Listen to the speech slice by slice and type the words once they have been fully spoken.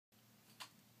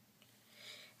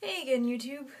Hey again,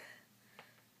 YouTube.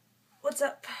 What's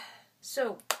up?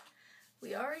 So,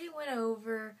 we already went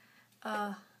over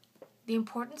the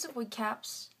importance of wig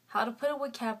caps, how to put a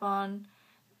wig cap on,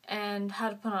 and how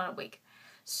to put on a wig.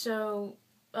 So,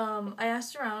 I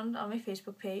asked around on my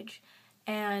Facebook page,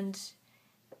 and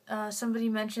somebody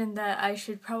mentioned that I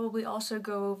should probably also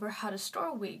go over how to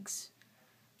store wigs.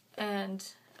 And,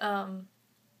 so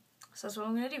that's what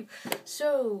I'm gonna do.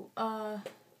 So,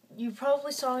 you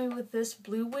probably saw me with this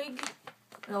blue wig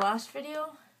in the last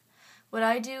video. What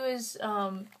I do is,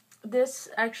 this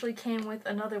actually came with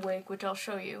another wig, which I'll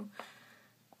show you.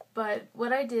 But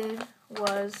what I did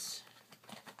was,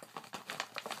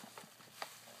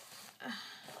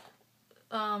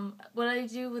 what I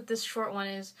do with this short one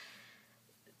is,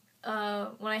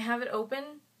 when I have it open,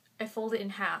 I fold it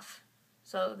in half.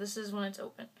 So this is when it's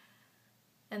open.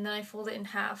 And then I fold it in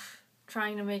half,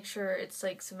 trying to make sure it's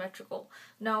like symmetrical.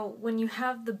 Now, when you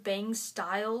have the bangs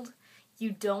styled,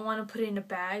 you don't want to put it in a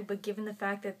bag, but given the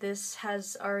fact that this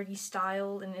has already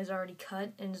styled and is already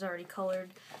cut and is already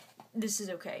colored, this is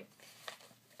okay.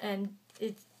 And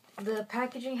the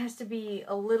packaging has to be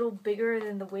a little bigger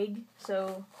than the wig,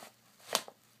 so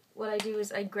what I do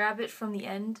is I grab it from the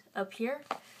end up here,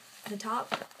 the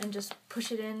top, and just push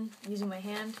it in using my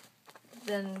hand,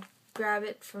 then grab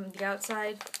it from the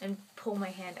outside and pull my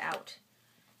hand out.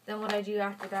 Then what I do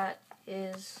after that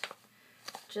is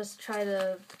just try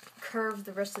to curve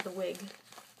the rest of the wig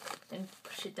and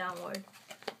push it downward.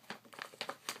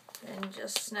 And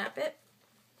just snap it.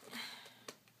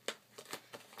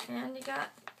 And you got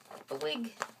a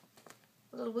wig.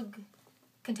 A little wig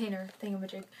container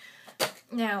thingamajig.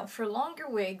 Now, for longer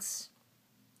wigs,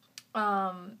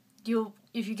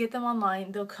 if you get them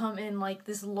online, they'll come in like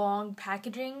this long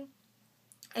packaging,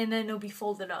 and then it'll be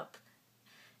folded up.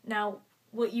 Now,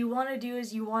 what you want to do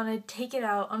is you want to take it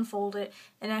out, unfold it,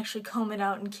 and actually comb it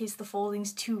out in case the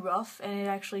folding's too rough and it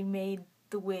actually made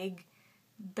the wig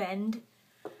bend.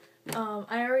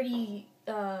 I already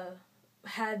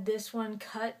had this one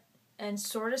cut and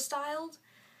sort of styled.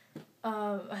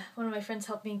 One of my friends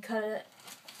helped me cut it.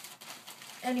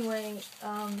 Anyway,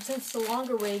 since the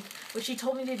longer wig, what she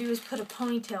told me to do is put a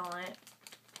ponytail on it.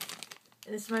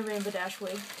 This is my Rainbow Dash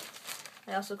wig.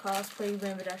 I also cosplay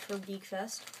Rainbow Dash for Geek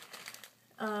Fest.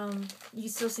 You can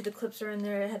still see the clips are in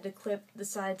there. I had to clip the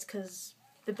sides because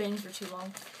the bangs were too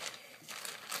long.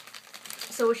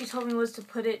 So what she told me was to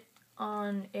put it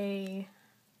on a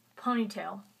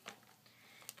ponytail.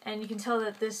 And you can tell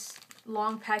that this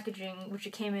long packaging, which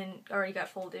it came in, already got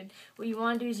folded. What you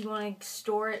want to do is you want to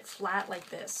store it flat like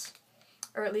this.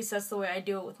 Or at least that's the way I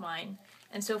do it with mine.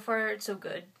 And so far, it's so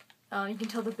good. You can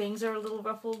tell the bangs are a little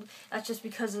ruffled. That's just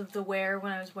because of the wear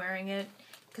when I was wearing it.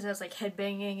 Because I was like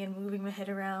headbanging and moving my head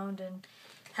around and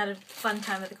had a fun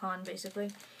time at the con,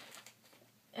 basically.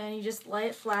 And you just lay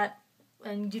it flat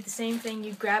and do the same thing.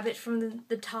 You grab it from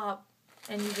the top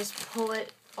and you just pull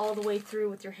it all the way through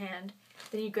with your hand.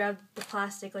 Then you grab the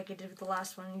plastic like I did with the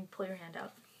last one and you pull your hand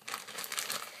out.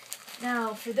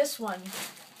 Now, for this one,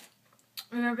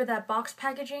 remember that box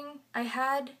packaging I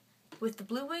had with the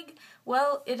blue wig?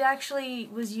 Well, it actually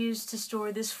was used to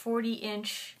store this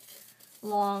 40-inch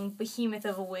long behemoth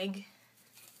of a wig,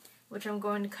 which I'm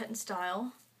going to cut and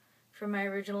style from my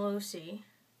original OC.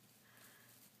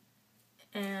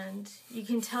 And you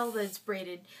can tell that it's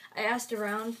braided. I asked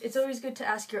around. It's always good to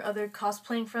ask your other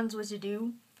cosplaying friends what to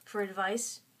do for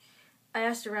advice. I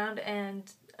asked around and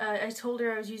I told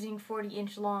her I was using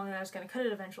 40-inch long and I was going to cut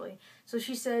it eventually. So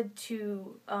she said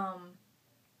to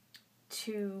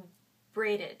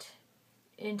braid it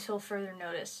until further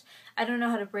notice. I don't know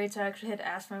how to braid, so I actually had to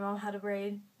ask my mom how to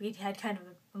braid. We had kind of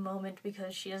a moment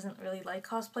because she doesn't really like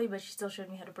cosplay, but she still showed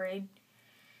me how to braid.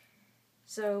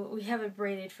 So we have it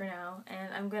braided for now,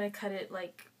 and I'm going to cut it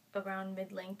like around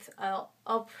mid-length.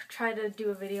 I'll try to do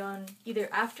a video on either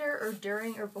after or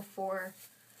during or before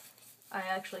I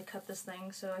actually cut this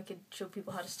thing so I could show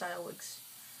people how to style wigs,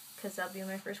 because that'll be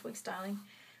my first wig styling.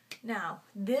 Now,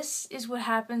 this is what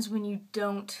happens when you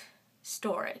don't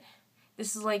store it.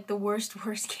 This is like the worst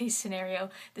case scenario.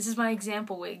 This is my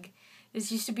example wig.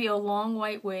 This used to be a long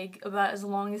white wig, about as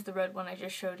long as the red one I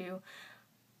just showed you.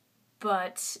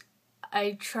 But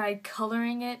I tried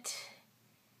coloring it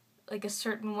like a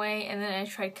certain way, and then I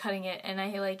tried cutting it, and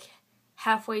I like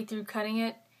halfway through cutting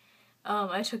it,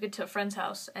 I took it to a friend's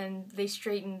house, and they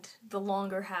straightened the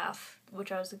longer half,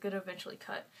 which I was gonna eventually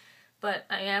cut. But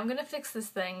I am gonna fix this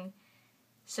thing,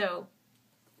 so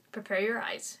prepare your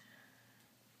eyes.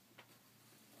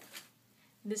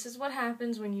 This is what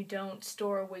happens when you don't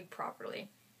store a wig properly.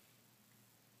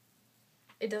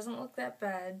 It doesn't look that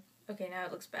bad. Okay, now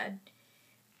it looks bad.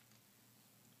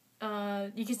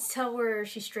 you could tell where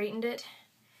she straightened it,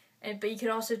 but you could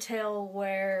also tell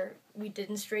where we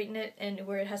didn't straighten it and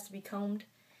where it has to be combed.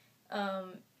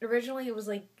 Originally it was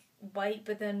like white,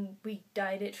 but then we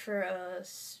dyed it for a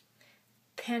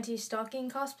panty stocking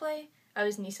cosplay. I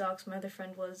was knee socks. My other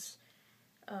friend was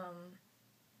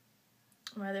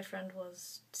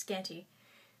Scanty,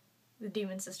 the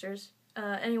Demon Sisters.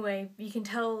 Anyway, you can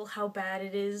tell how bad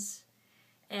it is,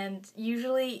 and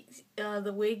usually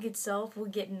the wig itself will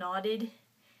get knotted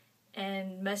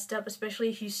and messed up, especially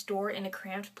if you store it in a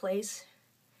cramped place.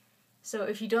 So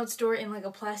if you don't store it in like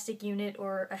a plastic unit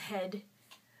or a head,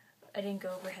 I didn't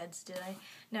go over heads, did I?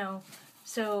 No.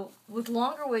 So with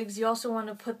longer wigs, you also want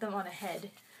to put them on a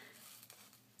head.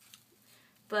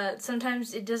 But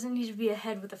sometimes it doesn't need to be a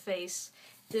head with a face.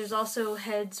 There's also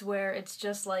heads where it's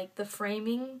just like the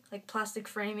framing, like plastic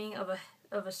framing of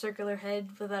a circular head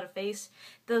without a face.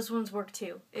 Those ones work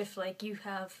too. If like you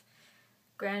have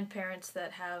grandparents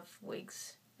that have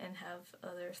wigs and have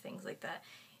other things like that.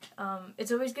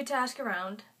 It's always good to ask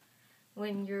around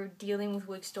when you're dealing with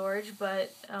wig storage,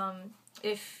 but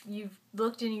if you've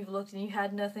looked and you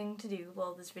had nothing to do,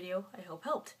 well, this video, I hope,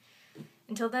 helped.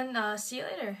 Until then, see you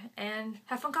later, and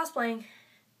have fun cosplaying.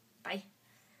 Bye.